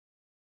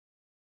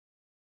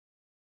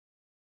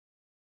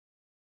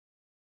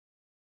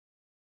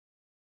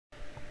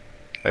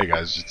Hey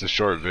guys, just a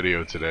short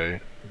video today.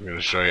 I'm going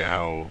to show you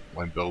how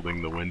I'm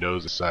building the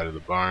windows inside of the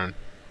barn.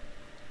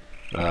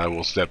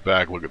 We'll step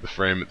back, look at the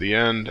frame at the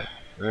end,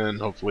 and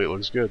hopefully it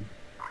looks good.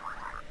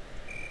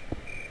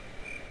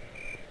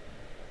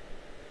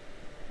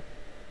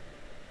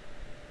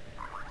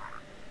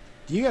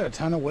 Do you got a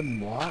ton of wooden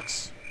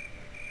blocks?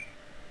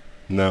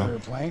 No, Or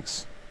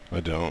planks? I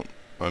don't.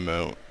 I'm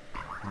out.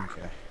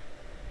 Okay.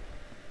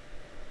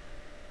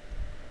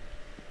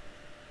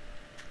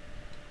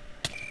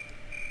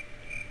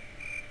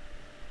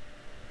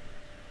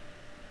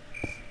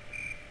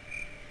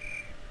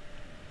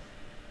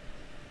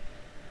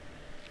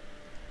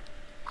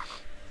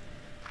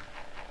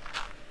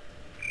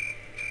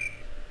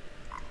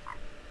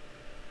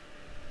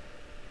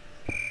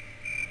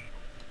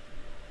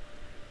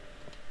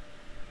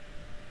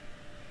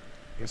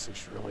 Guess I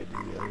should really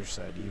do the other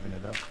side to even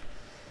it up.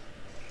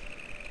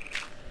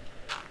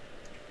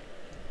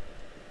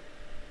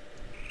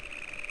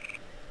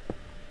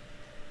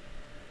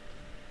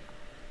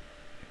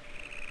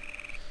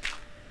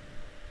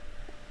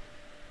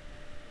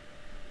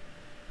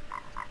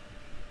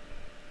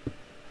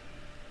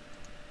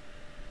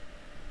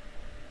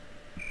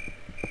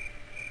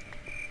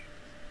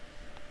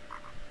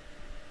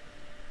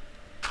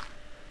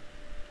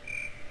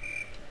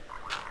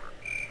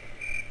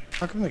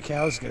 How come the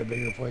cows get a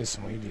bigger place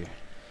than we do?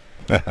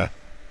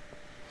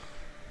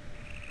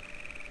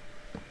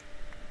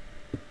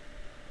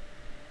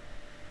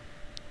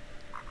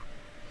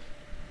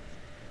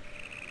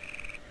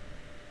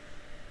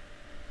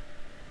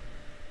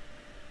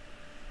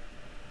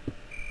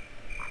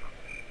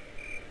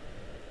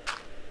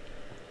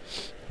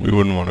 We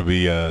wouldn't want to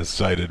be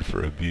cited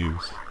for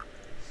abuse.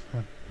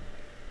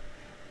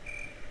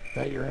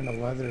 Bet you're into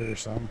leather or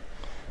something.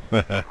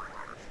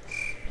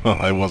 Well,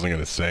 I wasn't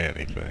going to say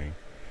anything.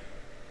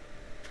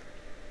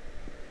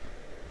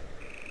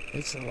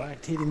 It's a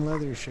lactating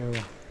leather show.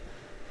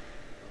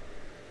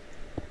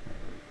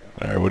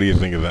 Alright, what do you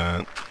think of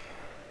that?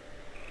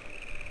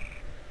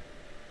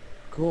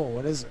 Cool,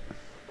 what is it?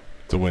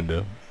 It's a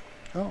window.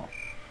 Oh.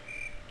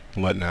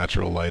 Let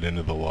natural light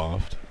into the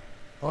loft.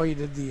 Oh, you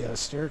did the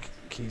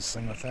staircase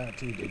thing with that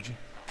too, did you?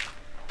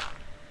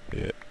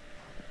 Yeah.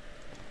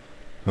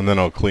 And then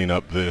I'll clean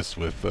up this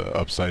with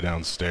upside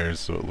down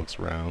stairs so it looks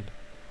round.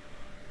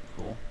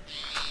 Cool.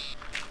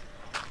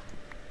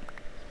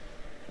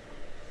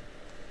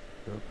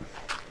 Oop.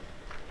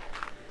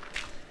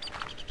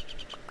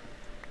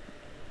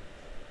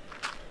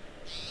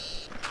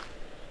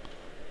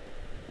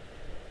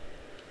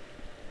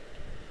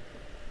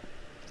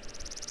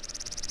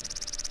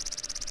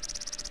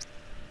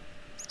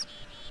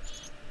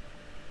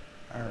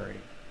 Alright.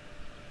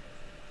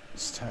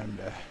 It's time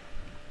to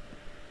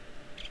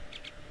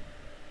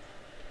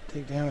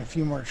take down a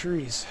few more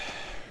trees.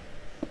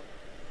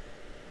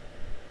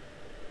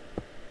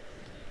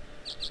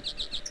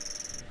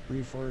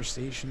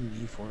 Reforestation,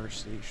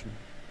 deforestation.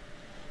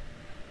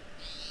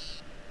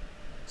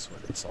 That's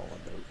what it's all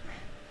about.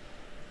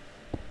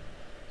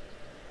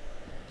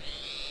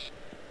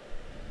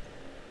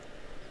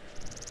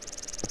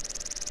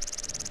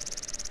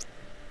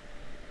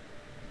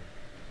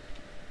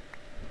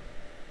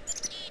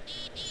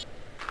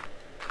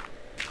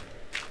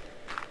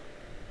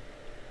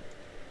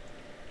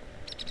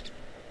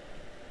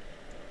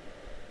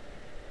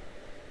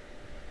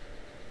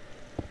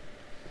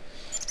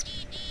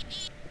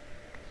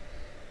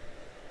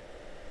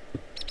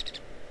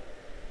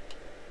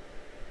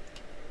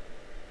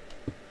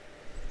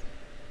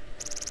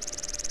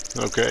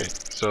 Okay,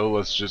 so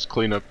let's just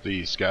clean up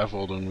the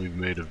scaffolding we've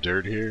made of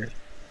dirt here.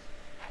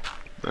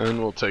 And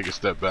we'll take a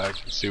step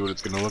back and see what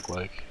it's going to look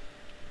like.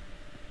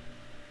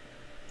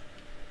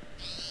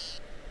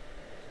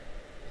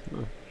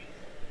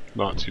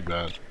 Not too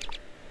bad.